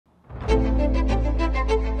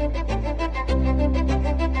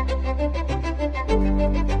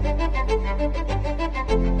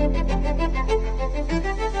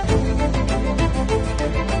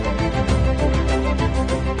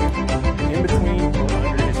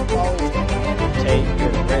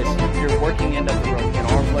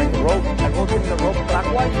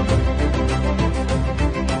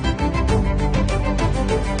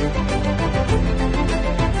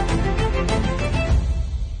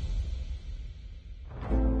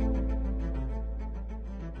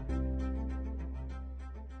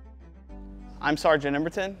I'm Sergeant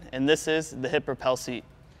Emberton, and this is the hip rappel seat.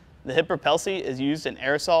 The hip rappel seat is used in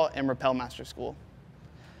air assault and rappel master school.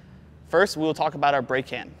 First, we will talk about our brake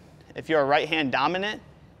hand. If you are right hand dominant,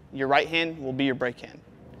 your right hand will be your brake hand.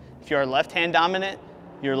 If you are left hand dominant,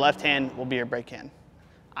 your left hand will be your brake hand.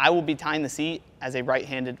 I will be tying the seat as a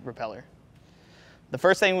right-handed rappeller. The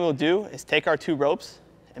first thing we will do is take our two ropes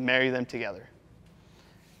and marry them together.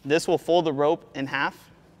 This will fold the rope in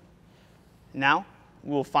half. Now,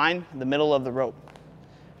 we will find the middle of the rope.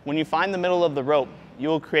 When you find the middle of the rope, you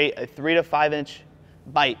will create a 3 to 5 inch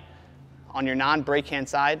bite on your non-brake hand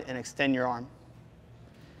side and extend your arm.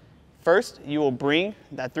 First, you will bring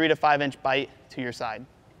that 3 to 5 inch bite to your side.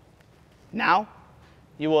 Now,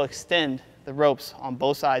 you will extend the ropes on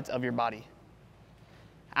both sides of your body.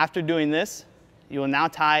 After doing this, you will now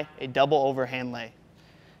tie a double overhand lay.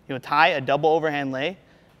 You will tie a double overhand lay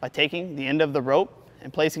by taking the end of the rope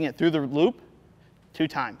and placing it through the loop 2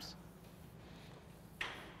 times.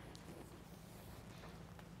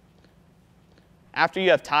 After you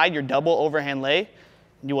have tied your double overhand lay,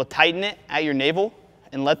 you will tighten it at your navel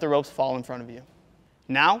and let the ropes fall in front of you.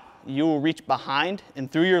 Now, you will reach behind and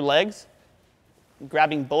through your legs,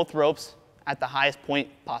 grabbing both ropes at the highest point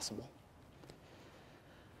possible.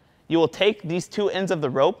 You will take these 2 ends of the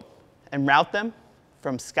rope and route them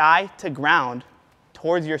from sky to ground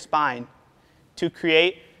towards your spine to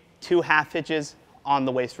create 2 half hitches on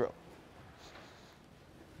the waist rope.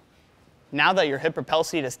 Now that your hip rappel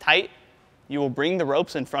seat is tight, you will bring the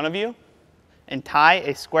ropes in front of you and tie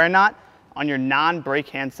a square knot on your non-brake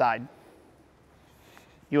hand side.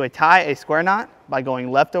 You would tie a square knot by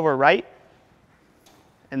going left over right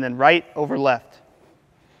and then right over left.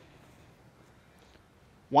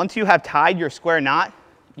 Once you have tied your square knot,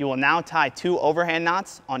 you will now tie 2 overhand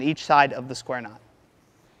knots on each side of the square knot.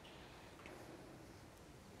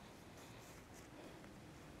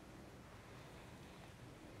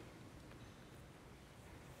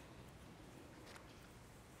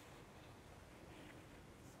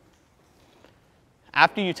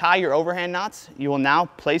 After you tie your overhand knots, you will now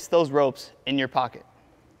place those ropes in your pocket.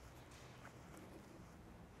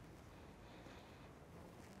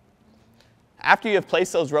 After you have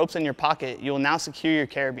placed those ropes in your pocket, you will now secure your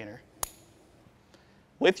carabiner.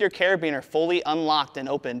 With your carabiner fully unlocked and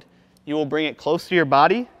opened, you will bring it close to your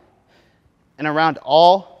body and around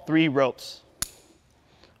all 3 ropes.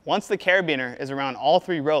 Once the carabiner is around all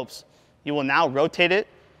 3 ropes, you will now rotate it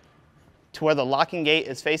to where the locking gate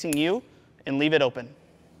is facing you and leave it open.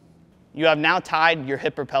 You have now tied your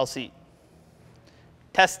hip rappel seat.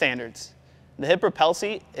 Test standards. The hip rappel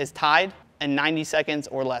seat is tied in 90 seconds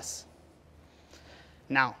or less.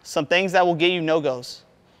 Now, some things that will get you no-goes.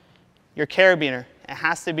 Your carabiner, it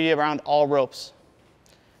has to be around all ropes.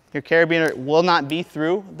 Your carabiner will not be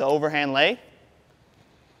through the overhand lay.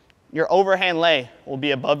 Your overhand lay will be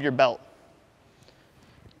above your belt.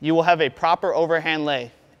 You will have a proper overhand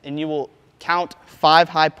lay, and you will count 5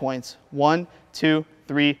 high points. 1, 2,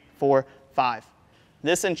 3, 4, 5.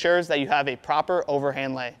 This ensures that you have a proper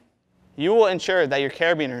overhand lay. You will ensure that your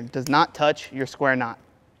carabiner does not touch your square knot.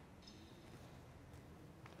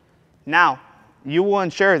 Now, you will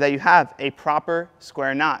ensure that you have a proper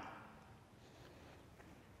square knot.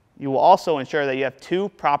 You will also ensure that you have 2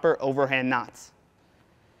 proper overhand knots.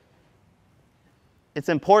 It's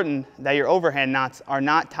important that your overhand knots are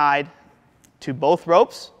not tied to both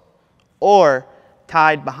ropes or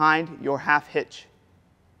tied behind your half hitch.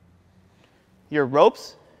 Your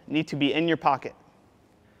ropes need to be in your pocket.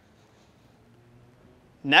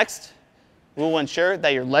 Next, we will ensure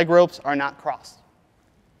that your leg ropes are not crossed.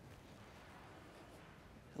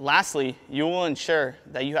 Lastly, you will ensure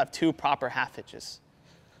that you have 2 proper half hitches.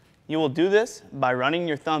 You will do this by running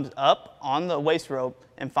your thumbs up on the waist rope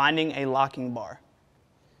and finding a locking bar.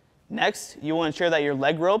 Next, you will ensure that your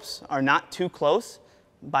leg ropes are not too close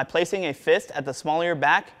by placing a fist at the small of your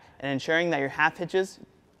back and ensuring that your half hitches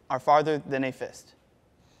are farther than a fist.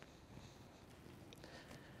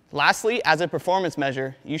 Lastly, as a performance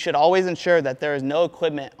measure, you should always ensure that there is no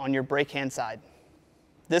equipment on your brake hand side.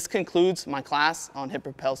 This concludes my class on hip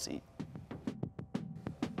rappel seat.